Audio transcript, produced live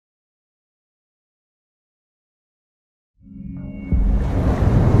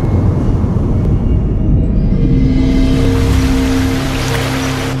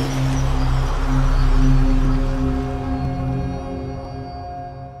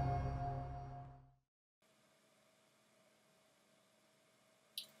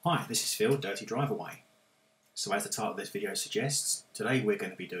Hi, this is Phil, Dirty Drive Away. So as the title of this video suggests, today we're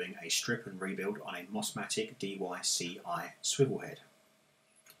going to be doing a strip and rebuild on a Mosmatic DYCI swivel head.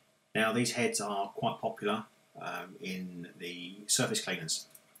 Now these heads are quite popular in the surface cleaners.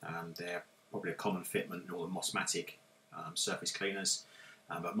 They're probably a common fitment in all the Mosmatic surface cleaners.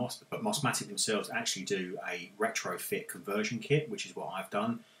 But Mosmatic themselves actually do a retrofit conversion kit, which is what I've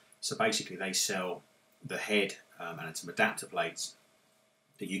done. So basically they sell the head and some adapter plates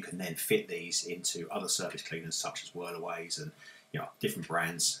that you can then fit these into other surface cleaners such as Whirlaways and different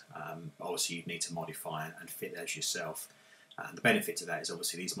brands. Obviously you'd need to modify and fit those yourself. The benefit to that is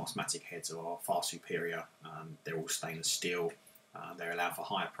obviously these Mosmatic heads are far superior. They're all stainless steel. They allow for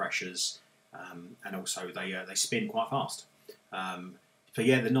higher pressures, and also they spin quite fast. So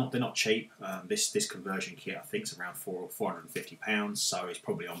yeah, they're not cheap. This conversion kit I think is around £450, so it's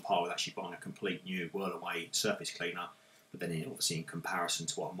probably on par with actually buying a complete new Whirlaway surface cleaner. But then obviously in comparison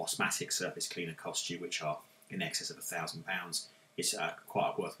to what a Mosmatic surface cleaner costs you, which are in excess of £1,000, it's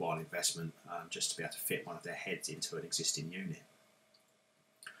quite a worthwhile investment just to be able to fit one of their heads into an existing unit.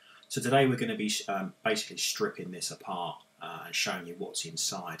 So today we're going to be basically stripping this apart and showing you what's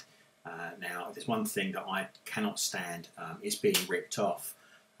inside. Now there's one thing that I cannot stand is being ripped off,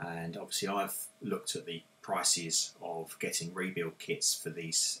 and obviously I've looked at the prices of getting rebuild kits for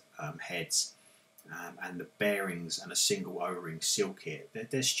these heads. And the bearings and a single O-ring seal kit,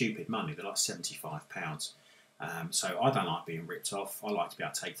 they're stupid money. They're like £75. So I don't like being ripped off. I like to be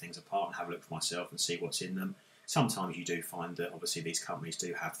able to take things apart and have a look for myself and see what's in them. Sometimes you do find that obviously these companies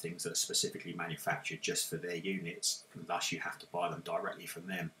do have things that are specifically manufactured just for their units, and thus you have to buy them directly from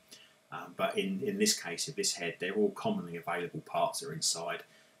them. But in this case, of this head, they're all commonly available parts that are inside.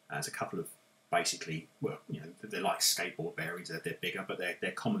 There's a couple of basically, well, they're like skateboard bearings. They're bigger, but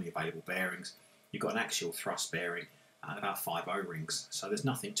they're commonly available bearings. You've got an axial thrust bearing and about 5 O-rings, so there's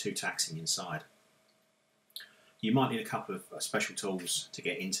nothing too taxing inside. You might need a couple of special tools to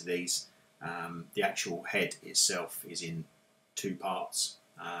get into these. The actual head itself is in 2 parts.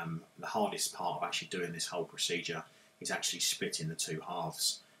 The hardest part of actually doing this whole procedure is actually splitting the 2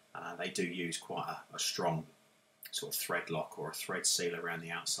 halves. They do use quite a strong sort of thread lock or a thread seal around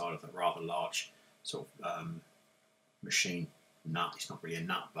the outside of the rather large sort of machine nut. It's not really a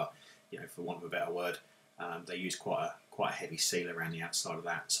nut, but for want of a better word, they use quite a heavy seal around the outside of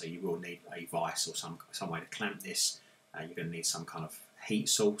that. So you will need a vice or some way to clamp this. You're going to need some kind of heat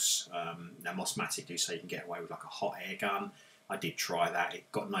source. Now Mosmatic do say you can get away with like a hot air gun. I did try that. It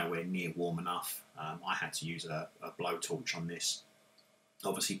got nowhere near warm enough. I had to use a blowtorch on this.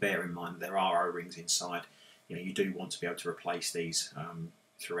 Obviously, bear in mind there are O-rings inside. You do want to be able to replace these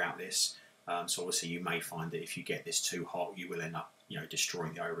throughout this. So obviously you may find that if you get this too hot, you will end up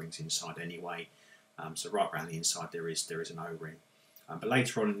destroying the O-rings inside anyway. So right around the inside there is an O-ring. But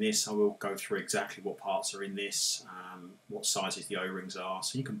later on in this I will go through exactly what parts are in this, what sizes the O-rings are.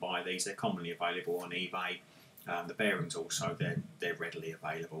 So you can buy these, they're commonly available on eBay. The bearings also, they're readily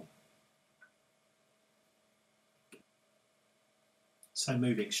available. So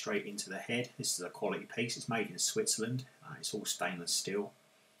moving straight into the head, this is a quality piece. It's made in Switzerland. It's all stainless steel,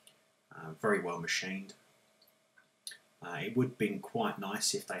 very well machined. It would have been quite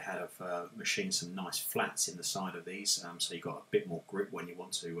nice if they had machined some nice flats in the side of these, so you've got a bit more grip when you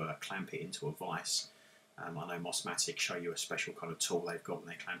want to clamp it into a vice. I know Mosmatic show you a special kind of tool they've got when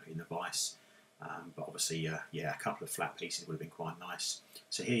they clamp it in the vice, but obviously, yeah, a couple of flat pieces would have been quite nice.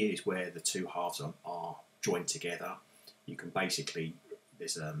 So here is where the 2 halves are joined together. You can basically,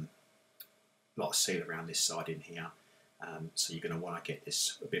 there's a lot of seal around this side in here, so you're going to want to get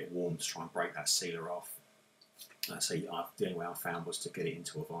this a bit warm to try and break that sealer off. So the only way I found was to get it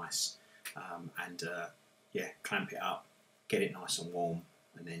into a vice and yeah, clamp it up, get it nice and warm,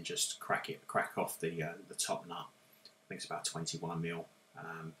 and then just crack off the top nut. I think it's about 21mm,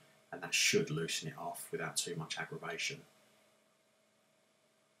 and that should loosen it off without too much aggravation.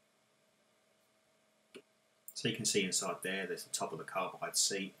 So you can see inside there's the top of the carbide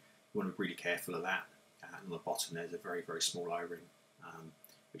seat. You want to be really careful of that. And on the bottom there's a very, very small O-ring,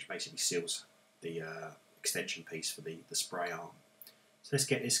 which basically seals the extension piece for the spray arm. So let's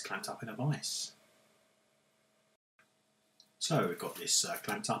get this clamped up in a vice. So we've got this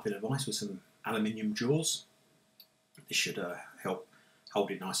clamped up in a vice with some aluminium jaws. This should help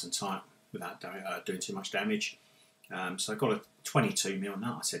hold it nice and tight without doing too much damage. So I've got a 22mm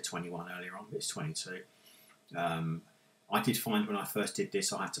nut. I said 21 earlier on, but it's 22. I did find when I first did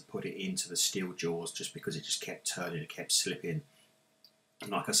this I had to put it into the steel jaws just because it just kept turning, it kept slipping. And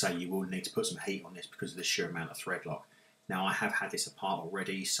like I say, you will need to put some heat on this because of the sheer amount of thread lock. Now I have had this apart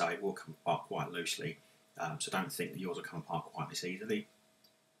already, so it will come apart quite loosely. So don't think that yours will come apart quite this easily.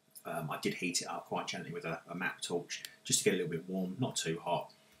 I did heat it up quite gently with a map torch just to get a little bit warm, not too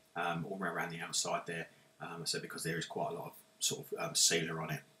hot, all around the outside there. So because there is quite a lot of sort of sealer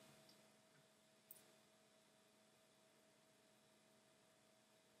on it.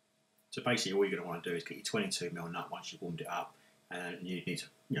 So basically all you're going to want to do is get your 22mm nut once you've warmed it up, and you need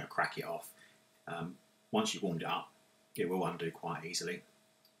to crack it off. Once you've warmed it up, it will undo quite easily.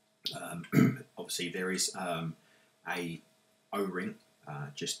 Obviously there is a O-ring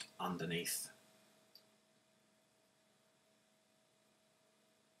just underneath.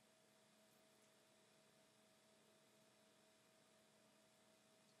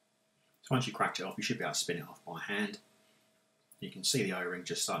 So once you cracked it off, you should be able to spin it off by hand. You can see the O-ring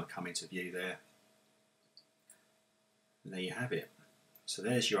just starting to come into view there. And there you have it. So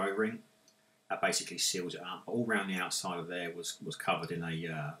there's your O-ring. That basically seals it up. All around the outside of there was covered in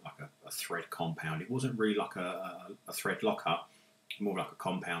a thread compound. It wasn't really like a thread locker, more like a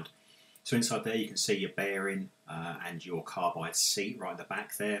compound. So inside there you can see your bearing and your carbide seat right at the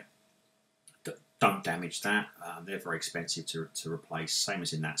back there. Don't damage that. They're very expensive to replace. Same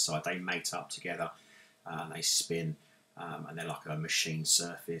as in that side. They mate up together. They spin. And they're like a machine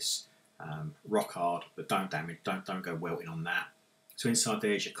surface, rock hard, but don't damage, don't go welting on that. So inside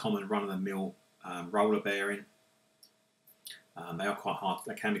there is your common run-of-the-mill roller bearing. They are quite hard.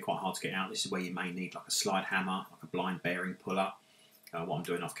 They can be quite hard to get out. This is where you may need like a slide hammer, like a blind bearing puller. What I'm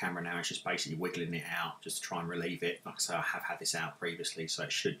doing off camera now is just basically wiggling it out just to try and relieve it. Like I say, I have had this out previously, so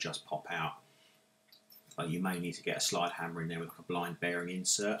it should just pop out. But you may need to get a slide hammer in there with like a blind bearing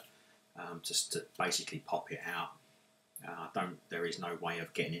insert just to basically pop it out. There is no way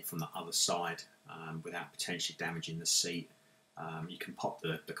of getting it from the other side without potentially damaging the seat. You can pop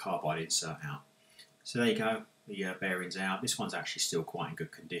the carbide insert out. So there you go, the bearings out. This one's actually still quite in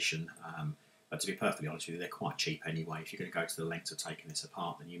good condition, but to be perfectly honest with you, they're quite cheap anyway. If you're going to go to the length of taking this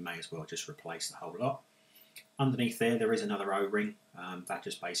apart, then you may as well just replace the whole lot. Underneath there is another O-ring. That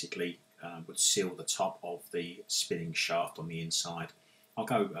just basically would seal the top of the spinning shaft on the inside. I'll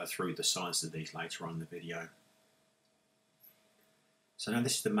go through the sizes of these later on in the video. So now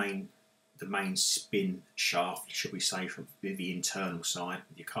this is the main spin shaft, should we say, from the internal side,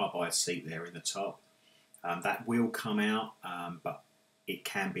 with your carbide seat there in the top. That will come out, but it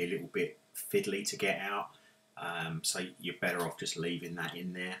can be a little bit fiddly to get out, so you're better off just leaving that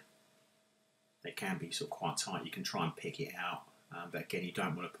in there. They can be sort of quite tight. You can try and pick it out, but again, you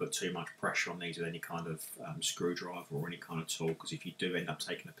don't want to put too much pressure on these with any kind of screwdriver or any kind of tool, because if you do end up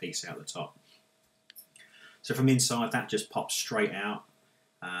taking a piece out the top. So from inside, that just pops straight out.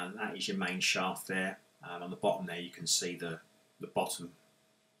 That is your main shaft there. On the bottom there, you can see the bottom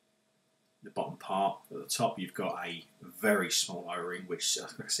part. At the top, you've got a very small O-ring, which,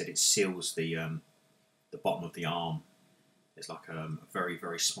 like I said, it seals the bottom of the arm. There's like a very,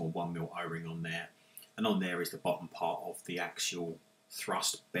 very small 1mm O-ring on there, and on there is the bottom part of the actual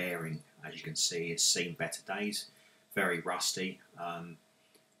thrust bearing. As you can see, it's seen better days. Very rusty.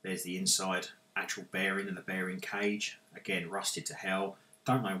 There's the inside actual bearing and the bearing cage. Again, rusted to hell.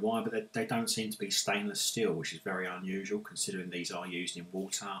 Don't know why, but they don't seem to be stainless steel, which is very unusual considering these are used in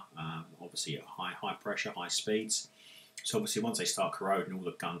water, obviously at high pressure, high speeds. So obviously once they start corroding, all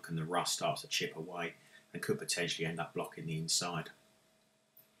the gunk and the rust starts to chip away and could potentially end up blocking the inside.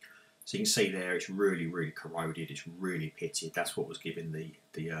 So you can see there it's really, really corroded, it's really pitted. That's what was giving the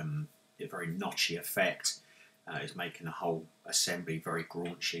very notchy effect. It's making the whole assembly very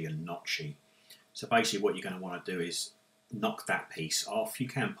graunchy and notchy. So basically what you're going to want to do is knock that piece off. You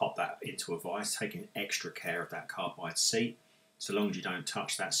can pop that into a vise, taking extra care of that carbide seat. So long as you don't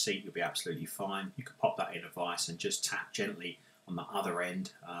touch that seat, you'll be absolutely fine. You can pop that in a vise and just tap gently on the other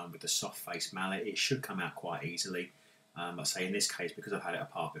end with the soft face mallet. It should come out quite easily. I say in this case, because I've had it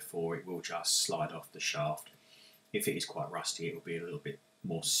apart before, it will just slide off the shaft. If it is quite rusty, it will be a little bit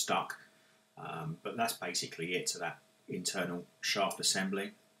more stuck. But that's basically it to that internal shaft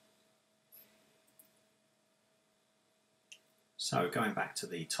assembly. So going back to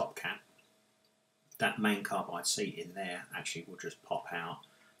the top cap, that main carbide seat in there actually will just pop out.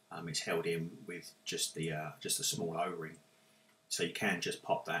 It's held in with just a small O-ring, so you can just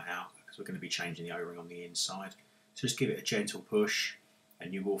pop that out because we're going to be changing the O-ring on the inside. So just give it a gentle push,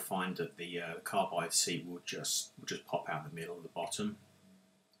 and you will find that the carbide seat will just pop out the middle of the bottom,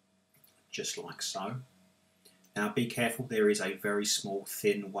 just like so. Now be careful, there is a very small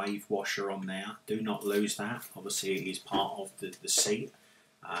thin wave washer on there. Do not lose that. Obviously it is part of the seat.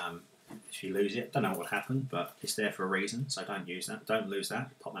 If you lose it, don't know what happened, but it's there for a reason, so don't use that. Don't lose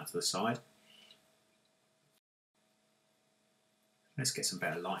that. Pop that to the side. Let's get some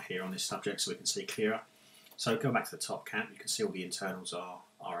better light here on this subject so we can see clearer. So go back to the top cap. You can see all the internals are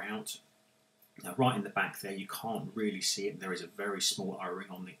are out. Now right in the back there, you can't really see it. There is a very small O-ring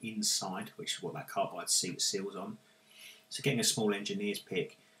on the inside, which is what that carbide seat seals on. So getting a small engineer's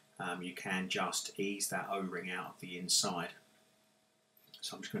pick, you can just ease that O-ring out of the inside.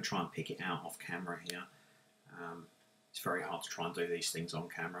 So I'm just going to try and pick it out off camera here. It's very hard to try and do these things on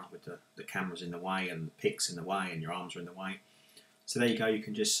camera with the cameras in the way and the picks in the way and your arms are in the way. So there you go, you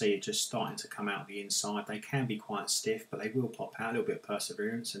can just see it just starting to come out the inside. They can be quite stiff, but they will pop out. A little bit of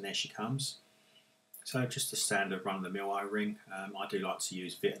perseverance, and there she comes. So just a standard run-of-the-mill O-ring. I do like to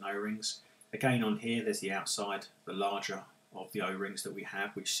use Vitten O-rings. Again on here, there's the outside, the larger of the O-rings that we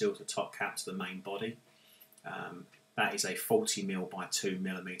have, which seals the top cap to the main body. That is a 40mm by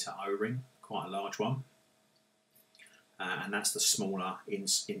 2mm O-ring, quite a large one. And that's the smaller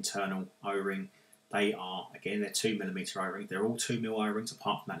internal O-ring. They are, again, they're 2mm O-ring. They're all 2mm O-rings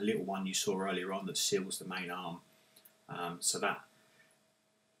apart from that little one you saw earlier on that seals the main arm. So that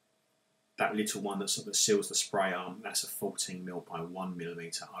little one that seals the spray arm, that's a 14mm by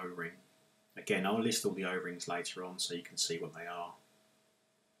 1mm O-ring. Again, I'll list all the O-rings later on so you can see what they are.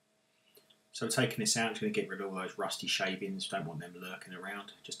 So taking this out, I'm going to get rid of all those rusty shavings. Don't want them lurking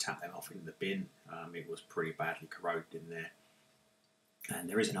around. Just tap them off into the bin. It was pretty badly corroded in there. And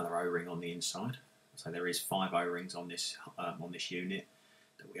there is another O-ring on the inside. So there is 5 O-rings on this unit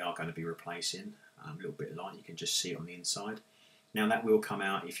that we are going to be replacing. A little bit light, you can just see it on the inside. Now that will come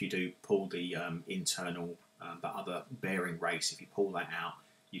out if you do pull the internal, but other bearing race. If you pull that out,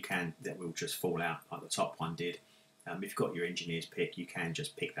 that will just fall out like the top one did. If you've got your engineer's pick, you can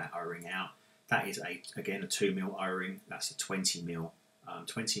just pick that O-ring out. That is again a 2mm O-ring. That's a 20mm by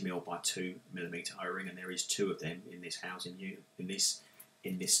 2mm O-ring, and there is 2 of them in this housing unit. In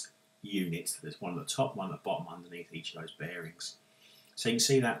this unit, there's one at the top, one at the bottom underneath each of those bearings. So you can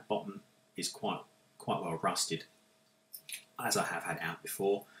see that bottom is quite well rusted, as I have had out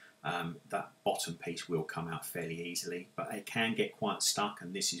before. That bottom piece will come out fairly easily, but it can get quite stuck,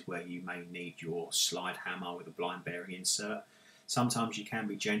 and this is where you may need your slide hammer with a blind bearing insert. Sometimes you can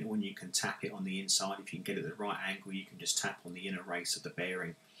be gentle and you can tap it on the inside. If you can get it at the right angle, you can just tap on the inner race of the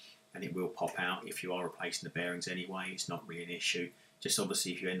bearing and it will pop out. If you are replacing the bearings anyway, it's not really an issue. Just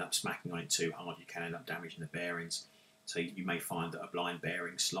obviously if you end up smacking on it too hard, you can end up damaging the bearings. So you may find that a blind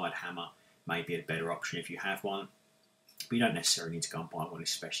bearing slide hammer may be a better option if you have one. But you don't necessarily need to go and buy one,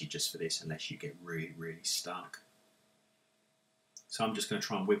 especially just for this, unless you get really, really stuck. So I'm just going to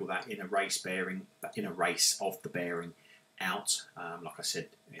try and wiggle that inner race bearing, that inner race of the bearing out. Like I said,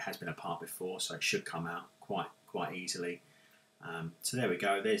 it has been apart before, so it should come out quite easily. So there we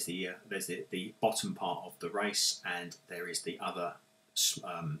go. There's the bottom part of the race, and there is the other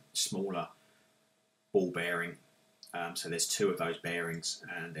smaller ball bearing. So there's 2 of those bearings,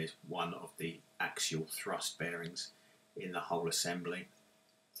 and there's 1 of the axial thrust bearings in the whole assembly.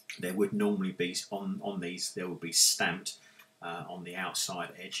 There would normally be on these, there would be stamped on the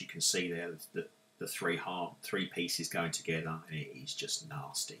outside edge. You can see there the 3 pieces going together, and it is just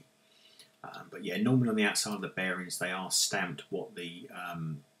nasty. But yeah, normally on the outside of the bearings they are stamped what the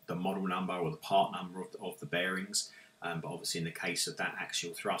model number or the part number of the bearings. But obviously in the case of that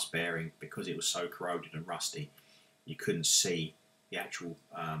axial thrust bearing, because it was so corroded and rusty, you couldn't see the actual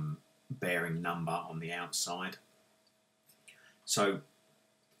bearing number on the outside. So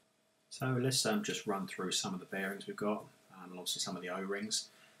let's just run through some of the bearings we've got, and obviously some of the O-rings.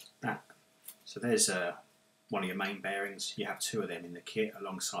 So there's one of your main bearings. You have 2 of them in the kit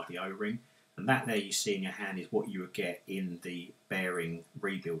alongside the O-ring, and that there you see in your hand is what you would get in the bearing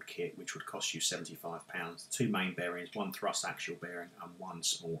rebuild kit, which would cost you £75. 2 main bearings, 1 thrust axial bearing and 1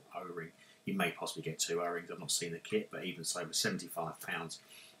 small O-ring. You may possibly get 2 O-rings. I've not seen the kit, but even so, with £75,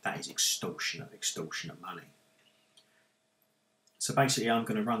 that is extortionate money. So basically I'm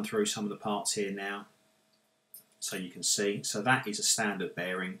going to run through some of the parts here now so you can see. So that is a standard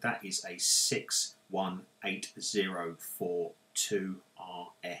bearing. That is a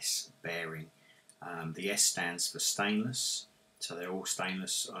 61804-2RS bearing. The S stands for stainless, so they're all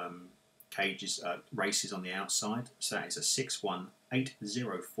stainless cages, races on the outside. So that is a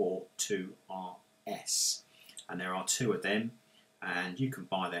 61804-2RS, and there are 2 of them. And you can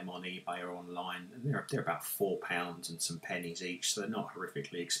buy them on eBay or online. They're about £4 and some pennies each, so they're not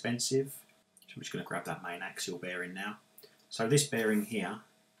horrifically expensive. So I'm just going to grab that main axial bearing now. So this bearing here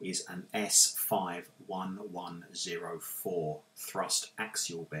is an S51104 thrust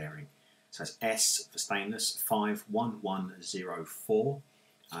axial bearing. So it's S for stainless, 51104.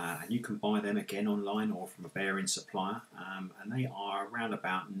 And you can buy them again online or from a bearing supplier, and they are around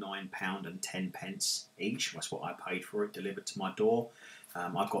about £9 and 10 pence each. That's what I paid for it, delivered to my door.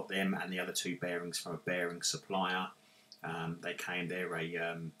 I've got them and the other 2 bearings from a bearing supplier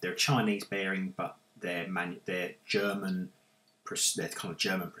They're a Chinese bearing, but they're German. They're kind of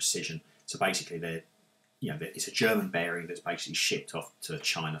German precision. So basically, it's a German bearing that's basically shipped off to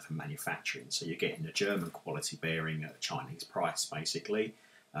China for manufacturing. So you're getting a German quality bearing at a Chinese price, basically.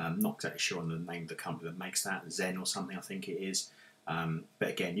 Not exactly sure on the name of the company that makes that, Zen or something, I think it is. But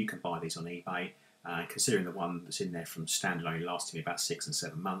again, you can buy these on eBay. Considering the one that's in there from standalone lasting me about 6 and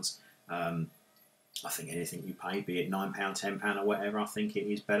 7 months, I think anything you pay, be it £9, £10 or whatever, I think it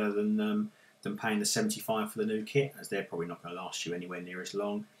is better than paying the $75 for the new kit, as they're probably not going to last you anywhere near as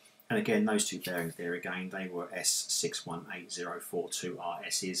long. And again, those two bearings there again, they were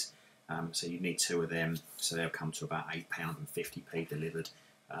S618042RSs, so you need 2 of them, so they'll come to about £8.50p delivered,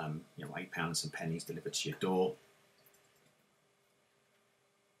 £8 and some pennies delivered to your door.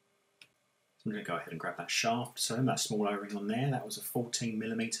 So I'm going to go ahead and grab that shaft. So that small O-ring on there, that was a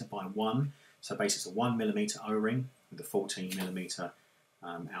 14mm by 1. So basically it's a 1mm O-ring with a 14mm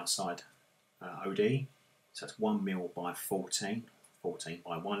outside OD. So that's 1mm by 14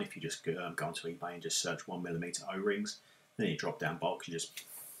 by 1 if you just go onto eBay and just search 1mm O-rings. Then you drop down box, you just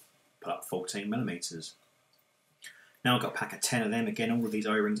put up 14mm. Now I've got a pack of 10 of them. Again, all of these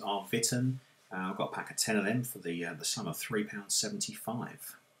O-rings are Vitten. I've got a pack of 10 of them for the sum of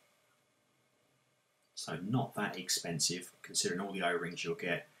 £3.75. So not that expensive, considering all the O-rings you'll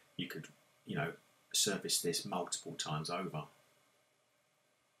get. You could, service this multiple times over.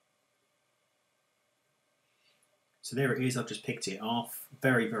 So there it is. I've just picked it off.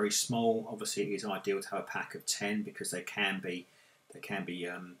 Very, very small. Obviously, it is ideal to have a pack of 10 because they can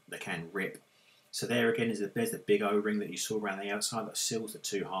rip. So there again there's the big O-ring that you saw around the outside that seals the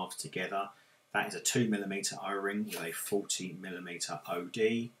 2 halves together. That is a 2mm O-ring with a 40mm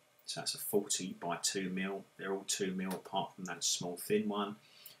OD. So that's a 40 by 2mm. They're all 2mm apart from that small thin one.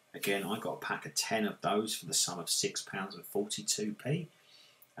 Again, I got a pack of 10 of those for the sum of £6.42p.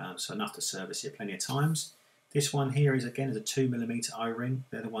 So enough to service it plenty of times. This one here is a 2mm O-ring.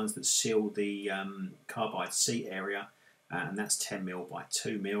 They're the ones that seal the carbide seat area, and that's 10mm by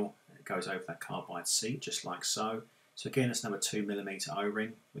 2mm. It goes over that carbide seat just like so. So again, it's another 2mm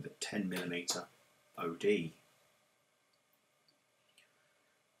O-ring with a 10mm OD.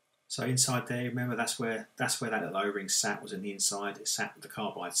 So inside there, remember that's where that little O-ring sat, was in the inside. It sat with the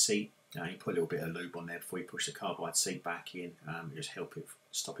carbide seat. You put a little bit of lube on there before you push the carbide seat back in. Just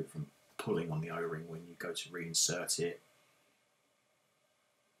stop it from pulling on the O-ring when you go to reinsert it.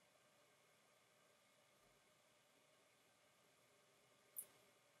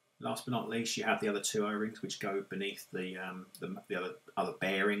 Last but not least, you have the other 2 O-rings which go beneath the other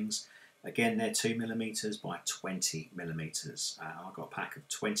bearings. Again, they're 2mm by 20mm. I got a pack of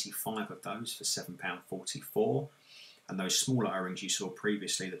 25 of those for £7.44. And those smaller O-rings you saw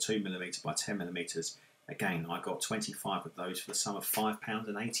previously, the 2mm by 10mm, again, I got 25 of those for the sum of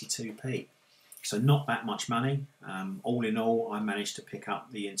 £5.82p. So not that much money. All in all, I managed to pick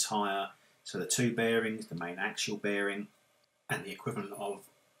up the entire, so the 2 bearings, the main axial bearing, and the equivalent of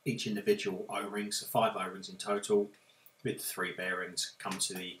each individual O-ring, so 5 O-rings in total, with the 3 bearings, come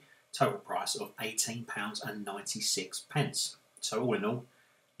to the total price of £18.96. So all in all,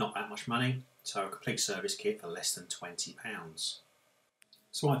 not that much money. So a complete service kit for less than £20.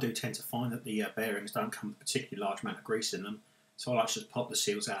 So I do tend to find that the bearings don't come with a particularly large amount of grease in them. So I like to just pop the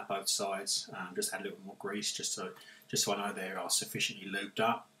seals out of both sides, just add a little more grease just so I know they are sufficiently lubed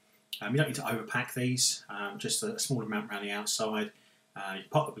up. You don't need to overpack these, just a small amount around the outside. You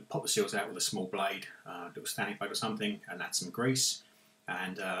pop the seals out with a small blade, a little standing blade or something, and add some grease.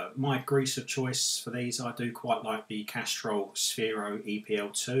 And my grease of choice for these, I do quite like the Castrol Sphero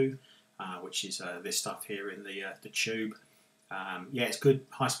EPL2, which is this stuff here in the tube. Yeah, it's good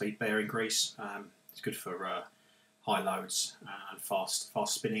high-speed bearing grease. It's good for high loads and fast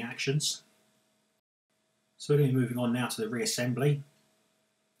spinning actions. So we're going to be moving on now to the reassembly.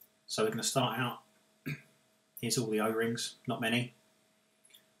 So we're going to start out. Here's all the O-rings, not many.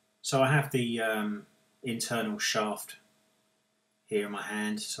 So I have the internal shaft here in my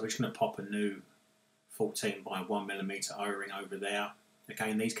hand, so we're just going to pop a new 14 by 1mm O-ring over there.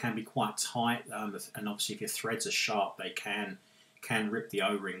 Again, these can be quite tight, and obviously if your threads are sharp, they can rip the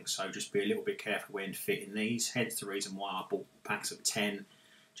O-ring, so just be a little bit careful when fitting these. Hence the reason why I bought packs of 10,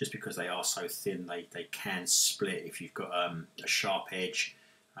 just because they are so thin, they can split if you've got a sharp edge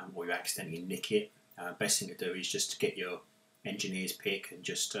or you accidentally nick it. Best thing to do is just to get your engineer's pick and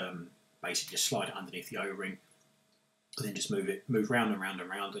just basically just slide it underneath the O-ring, and then just move round and round and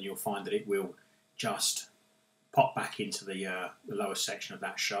round, and you'll find that it will just pop back into the lower section of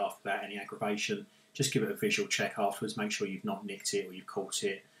that shaft without any aggravation. Just give it a visual check afterwards, make sure you've not nicked it or you've caught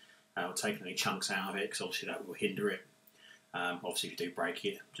it or taken any chunks out of it, because obviously that will hinder it. Obviously if you do break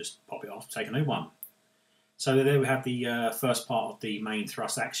it, just pop it off, take a new one. So there we have the first part of the main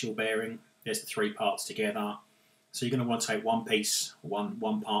thrust axial bearing. There's the three parts together. So you're going to want to take one piece, one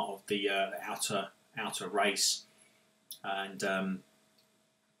part of the outer race, and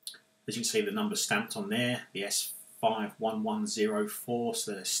as you can see the numbers stamped on there, the S51104,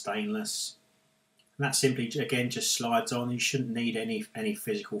 so they're stainless. And that simply, again, just slides on. You shouldn't need any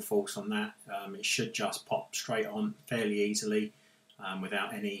physical force on that. It should just pop straight on fairly easily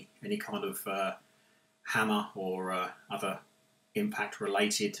without any kind of hammer or other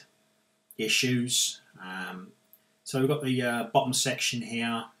impact-related issues. So we've got the bottom section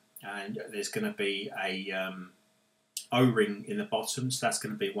here, and there's going to be a O-ring in the bottom, so that's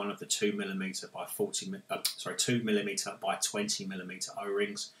going to be one of the 2mm by 2mm by 20mm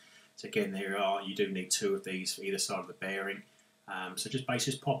O-rings. So again, you do need two of these for either side of the bearing. So just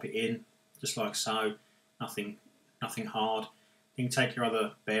basically pop it in, just like so. Nothing hard. You can take your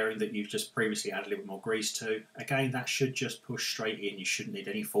other bearing that you've just previously added a little bit more grease to. Again, that should just push straight in. You shouldn't need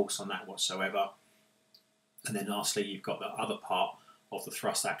any force on that whatsoever. And then lastly, you've got the other part of the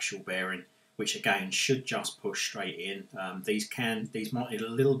thrust axial bearing, which again should just push straight in. These might need a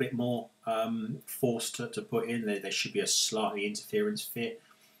little bit more force to put in. There should be a slightly interference fit,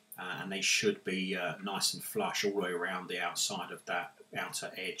 and they should be nice and flush all the way around the outside of that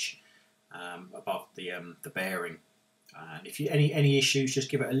outer edge above the bearing. And if you any issues, just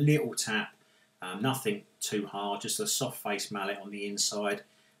give it a little tap. Nothing too hard, just a soft face mallet on the inside.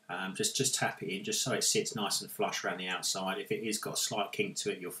 Just tap it in, just so it sits nice and flush around the outside. If it is got a slight kink to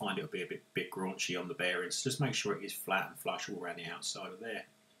it, you'll find it'll be a bit graunchy on the bearings. Just make sure it is flat and flush all around the outside of there.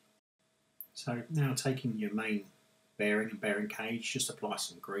 So now taking your main bearing and bearing cage, just apply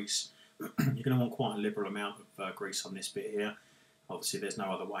some grease. You're going to want quite a liberal amount of grease on this bit here. Obviously there's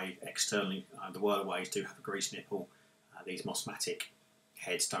no other way externally. The Whirlways do have a grease nipple. These Mosmatic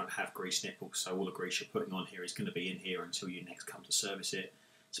heads don't have grease nipples, so all the grease you're putting on here is going to be in here until you next come to service it.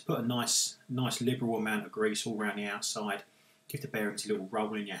 So put a nice liberal amount of grease all around the outside. Give the bearings a little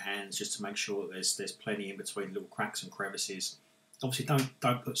roll in your hands just to make sure that there's plenty in between little cracks and crevices. Obviously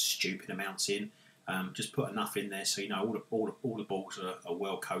don't put stupid amounts in. Just put enough in there so you know all the balls are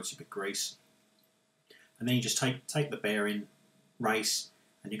well coated with grease. And then you just take the bearing race,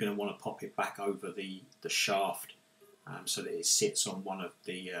 and you're going to want to pop it back over the shaft so that it sits on one of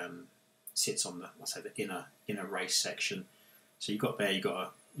the inner race section. So you've got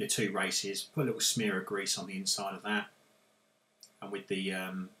your two races. Put a little smear of grease on the inside of that, and with the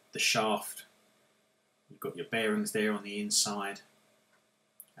shaft, you've got your bearings there on the inside,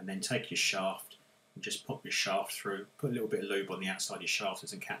 and then take your shaft and just pop your shaft through. Put a little bit of lube on the outside of your shaft so it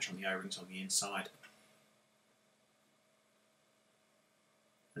doesn't catch on the O-rings on the inside,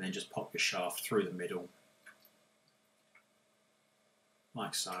 and then just pop your shaft through the middle,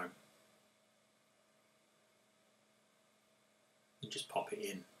 like so. And just pop it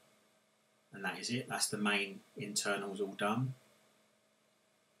in, and that is it. That's the main internals all done.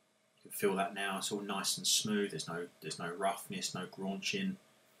 You can feel that now. It's all nice and smooth. There's no roughness, no graunching.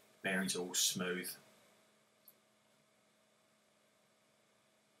 Bearings are all smooth.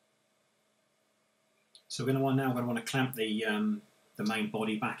 So we're going to want to clamp the main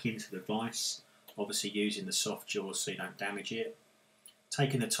body back into the vise. Obviously using the soft jaws so you don't damage it.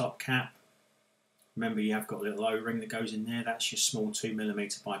 Taking the top cap. Remember, you have got a little O-ring that goes in there. That's your small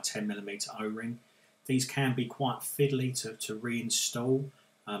 2mm by 10mm O-ring. These can be quite fiddly to reinstall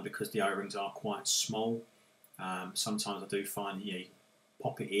because the O-rings are quite small. Sometimes I do find you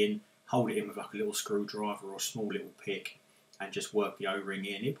pop it in, hold it in with like a little screwdriver or a small little pick, and just work the O-ring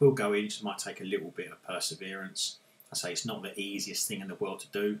in. It will go in. It just might take a little bit of perseverance. I say it's not the easiest thing in the world to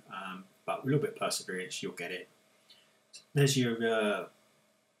do, but with a little bit of perseverance, you'll get it. There's your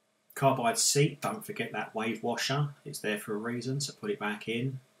carbide seat. Don't forget that wave washer. It's there for a reason, so put it back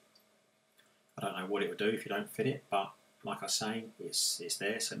in. I don't know what it will do if you don't fit it, but like I say, it's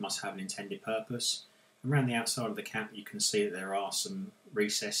there, so it must have an intended purpose. And around the outside of the cap, you can see that there are some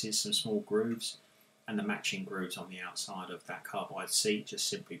recesses, some small grooves, and the matching grooves on the outside of that carbide seat. Just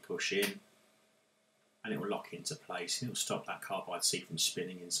simply push in, and it will lock into place, and it will stop that carbide seat from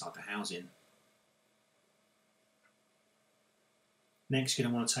spinning inside the housing. Next, you're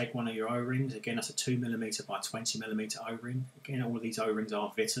going to want to take one of your O-rings. Again, that's a 2mm by 20mm O-ring. Again, all of these O-rings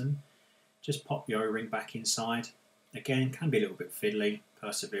are Vitten. Just pop your O-ring back inside. Again, can be a little bit fiddly.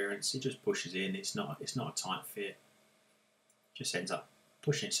 Perseverance. It just pushes in. It's not a tight fit. Just ends up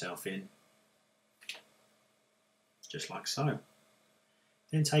pushing itself in, just like so.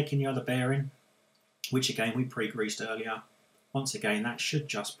 Then taking the other bearing, which again we pre-greased earlier. Once again, that should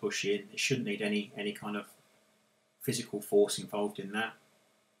just push in. It shouldn't need any kind of physical force involved in that.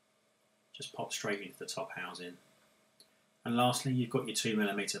 Just pop straight into the top housing. And lastly, you've got your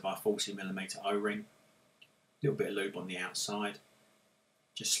 2mm by 40mm O-ring. A little bit of lube on the outside.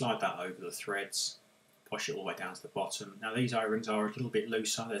 Just slide that over the threads. Push it all the way down to the bottom. Now these O-rings are a little bit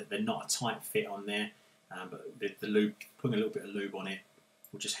looser. They're not a tight fit on there, but the lube, putting a little bit of lube on it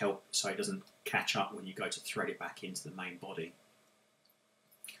will just help so it doesn't catch up when you go to thread it back into the main body.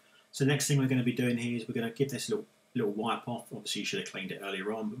 So the next thing we're going to be doing here is we're going to give this a little wipe off. Obviously you should have cleaned it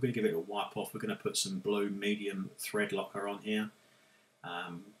earlier on, but we're going to give it a wipe off. We're going to put some blue medium thread locker on here.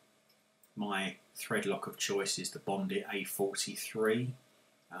 My thread lock of choice is the Bondit A43,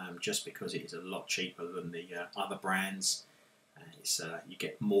 just because it is a lot cheaper than the other brands. You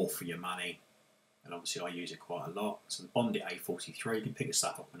get more for your money, and obviously I use it quite a lot. So the Bondit A43, you can pick this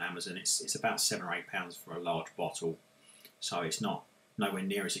up on Amazon. It's about £7 or £8 for a large bottle, so it's nowhere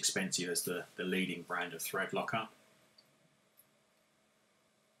near as expensive as the leading brand of thread locker.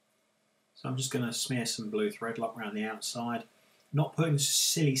 So I'm just going to smear some blue thread lock around the outside. Not putting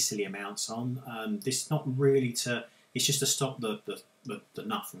silly amounts on. This is not really to. It's just to stop the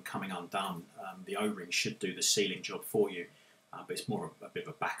nut from coming undone. The O-ring should do the sealing job for you, but it's more a bit of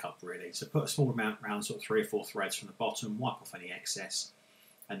a backup really. So put a small amount around, sort of 3 or 4 threads from the bottom. Wipe off any excess,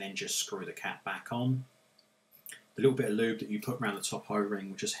 and then just screw the cap back on. The little bit of lube that you put around the top O-ring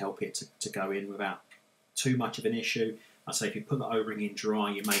will just help it to go in without too much of an issue. I'd say if you put the O-ring in dry,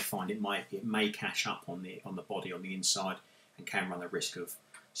 you may find it may catch up on the body on the inside, and can run the risk of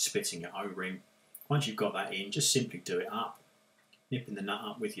splitting your O-ring. Once you've got that in, just simply do it up, nipping the nut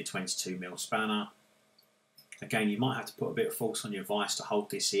up with your 22mm spanner. Again, you might have to put a bit of force on your vise to hold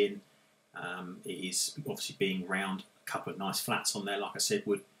this in. It is obviously being round, a couple of nice flats on there, like I said,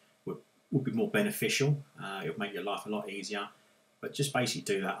 would be more beneficial. It'll make your life a lot easier. But just basically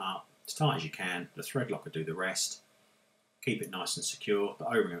do that up as tight as you can. The thread lock will do the rest. Keep it nice and secure. The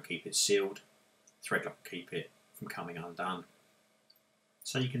O-ring will keep it sealed. Thread lock will keep it from coming undone.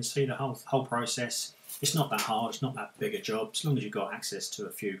 So you can see the whole process. It's not that hard, it's not that big a job. As long as you've got access to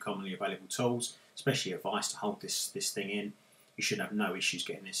a few commonly available tools, especially a vise to hold this thing in, you should have no issues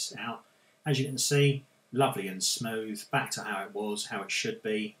getting this out. As you can see, lovely and smooth, back to how it was, how it should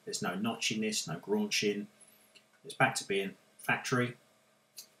be. There's no notchiness, no graunching. It's back to being factory.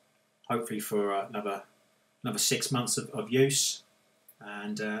 Hopefully for another 6 months of use.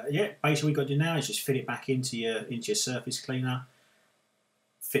 And yeah, basically what you've got to do now is just fit it back into your surface cleaner,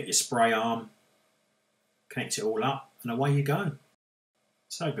 fit your spray arm, connect it all up, and away you go.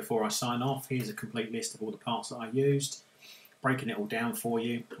 So before I sign off, here's a complete list of all the parts that I used, breaking it all down for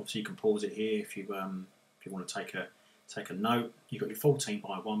you. Obviously you can pause it here if you want to take a note. You've got your 14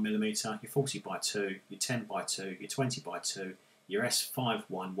 by 1mm, your 40 by 2, your 10 by 2, your 20 by 2, your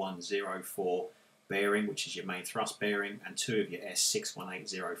S51104 bearing, which is your main thrust bearing, and 2 of your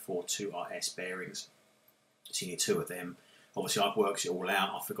S61804 2RS bearings. So you need 2 of them. Obviously I've worked it all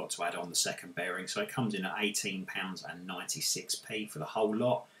out, I forgot to add on the second bearing, so it comes in at £18.96 for the whole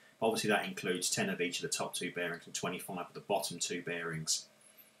lot. But obviously that includes 10 of each of the top 2 bearings and 25 of the bottom 2 bearings.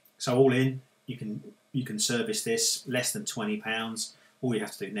 So all in, you can service this less than £20. All you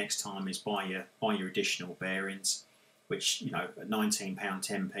have to do next time is buy your additional bearings, which, you know, at £19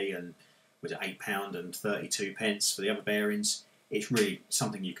 10p and was it £8 and 32 pence for the other bearings. It's really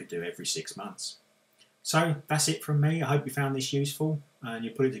something you could do every 6 months. So that's it from me. I hope you found this useful and you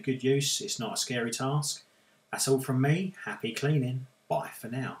put it to good use. It's not a scary task. That's all from me. Happy cleaning. Bye for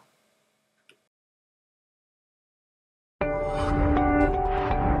now.